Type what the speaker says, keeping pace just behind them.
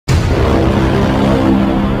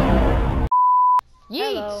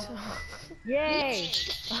Yeet! Yay!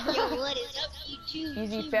 Yo, what is up, YouTube?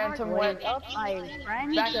 Easy Phantom went up, my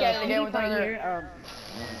friend. back at it again with another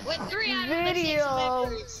With 3 out of video.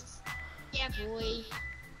 the 6 members. Yeah, boy.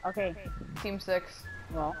 Okay. Team 6.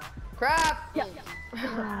 Well. Crap! Yeah.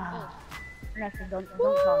 Vanessa, don't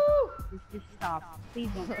talk. Just stop. Please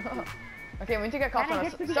don't. Okay, we need to get cops on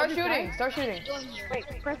us. Start shooting! Start shooting! Wait,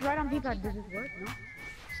 press right on D-pad. Does this work? No?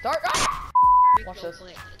 Start! Ah! Watch this.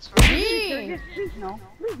 Yee! Please no.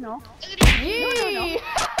 Please no. Yee! No.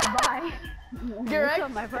 Bye. You're right?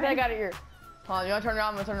 My friend. I got it here. Hold on, you wanna turn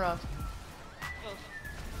around? I'm gonna turn around.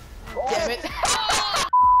 Oh. Damn it.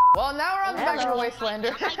 Well, now we're on the back of the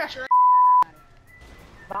Wastelander.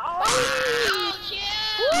 Oh,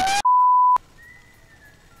 yeah!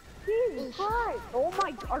 Jesus Christ! Oh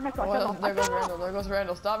my God! Oh, there goes Randall. There goes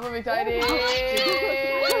Randall. Stop moving, Tiny. I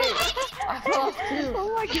lost two.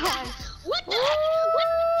 Oh my God! What the?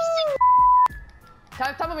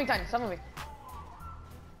 What? Stop moving, Tiny. Stop moving.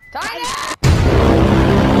 Tiny!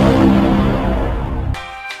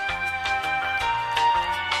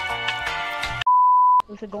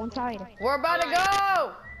 We should go inside. We're about to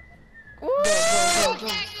go! Woo! Go.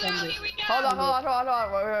 Hold on.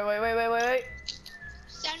 Wait.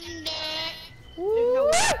 Send it.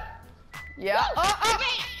 Woo! Yeah.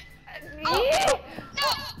 No.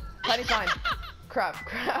 Tiny fine. Crap.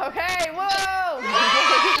 Okay, whoa!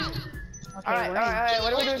 Alright.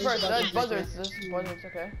 What are we doing first? That's buzzards.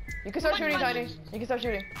 Okay. You can start shooting, Tiny. You can start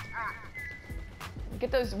shooting.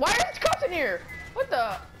 Get those. Why are there cops in here? What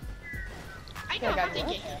the? I know, I'm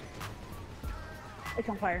thinking. It's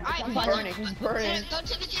on fire. He's burning. Go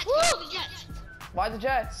to the jets. Go to the jets. Why the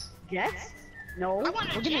jets? Jets? No. I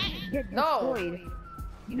want a We're jet. gonna get No. destroyed.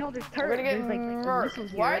 You know there's We're turrets. gonna get There's murked.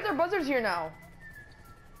 missiles Why are here. there buzzards here now?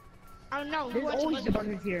 Oh no. There's always the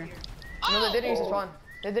buzzards here. No, they didn't use this one.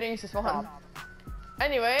 They didn't use this one.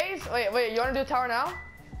 Anyways, wait. You wanna do the tower now?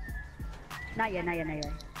 Not yet.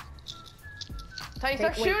 Tiny,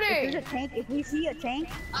 start shooting! If we see a tank,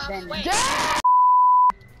 then... Wait.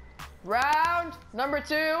 Round number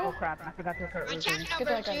 2. Oh crap, I forgot to start Attack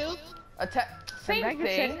recording. number 2. Same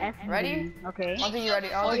thing. Ready? Okay. I'll think you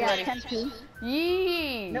ready. I'll Oh think you yeah, ready. 10-2.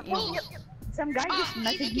 Yee! No, Easy. some guy just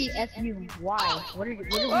messaged me FU. Why? What are we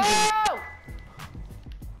doing? Whoa!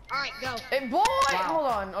 Alright, go. Hey, boy! Wow. Hold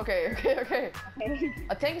on. Okay. Okay.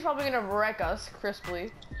 A tank is probably gonna wreck us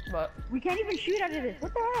crisply, but We can't even shoot out of this.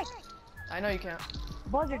 What the heck? I know you can't.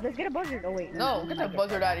 Buzzard, let's get a buzzard. Oh wait. No, get that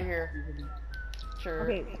buzzard out of here. Sure.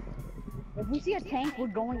 Okay. If we see a tank, we're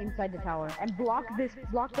going inside the tower and block the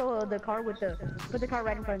car with put the car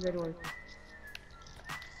right in front of the doors.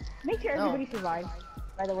 Make sure everybody survives,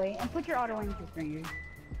 by the way, and put your auto aim to strangers.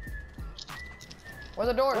 Where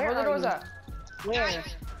the doors? Where the doors at? Where?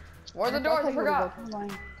 Where are the doors? I forgot.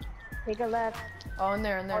 Take a left. Oh, in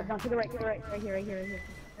there. Oh, no, to the right, right here. Right here.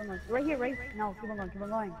 No, keep on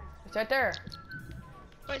going. It's right there.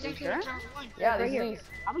 Where's that Sure? Yeah, right here. these.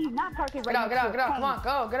 How about you not park it right Get out. Come on,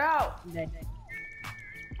 go. Get out. I'm dead.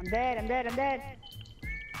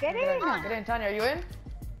 Get in. Get in, Tanya. Are you in?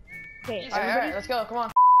 Okay, Alright, let's go. Come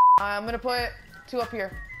on. I'm gonna put 2 up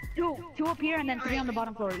here. Two up here and then 3 on the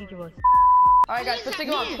bottom floor, each of us. Alright, guys, put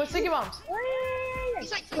sticky bombs. Put sticky bombs.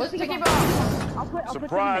 He's like, Put sticky bombs. I'll put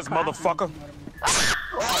Surprise, them in the class.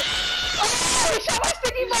 motherfucker.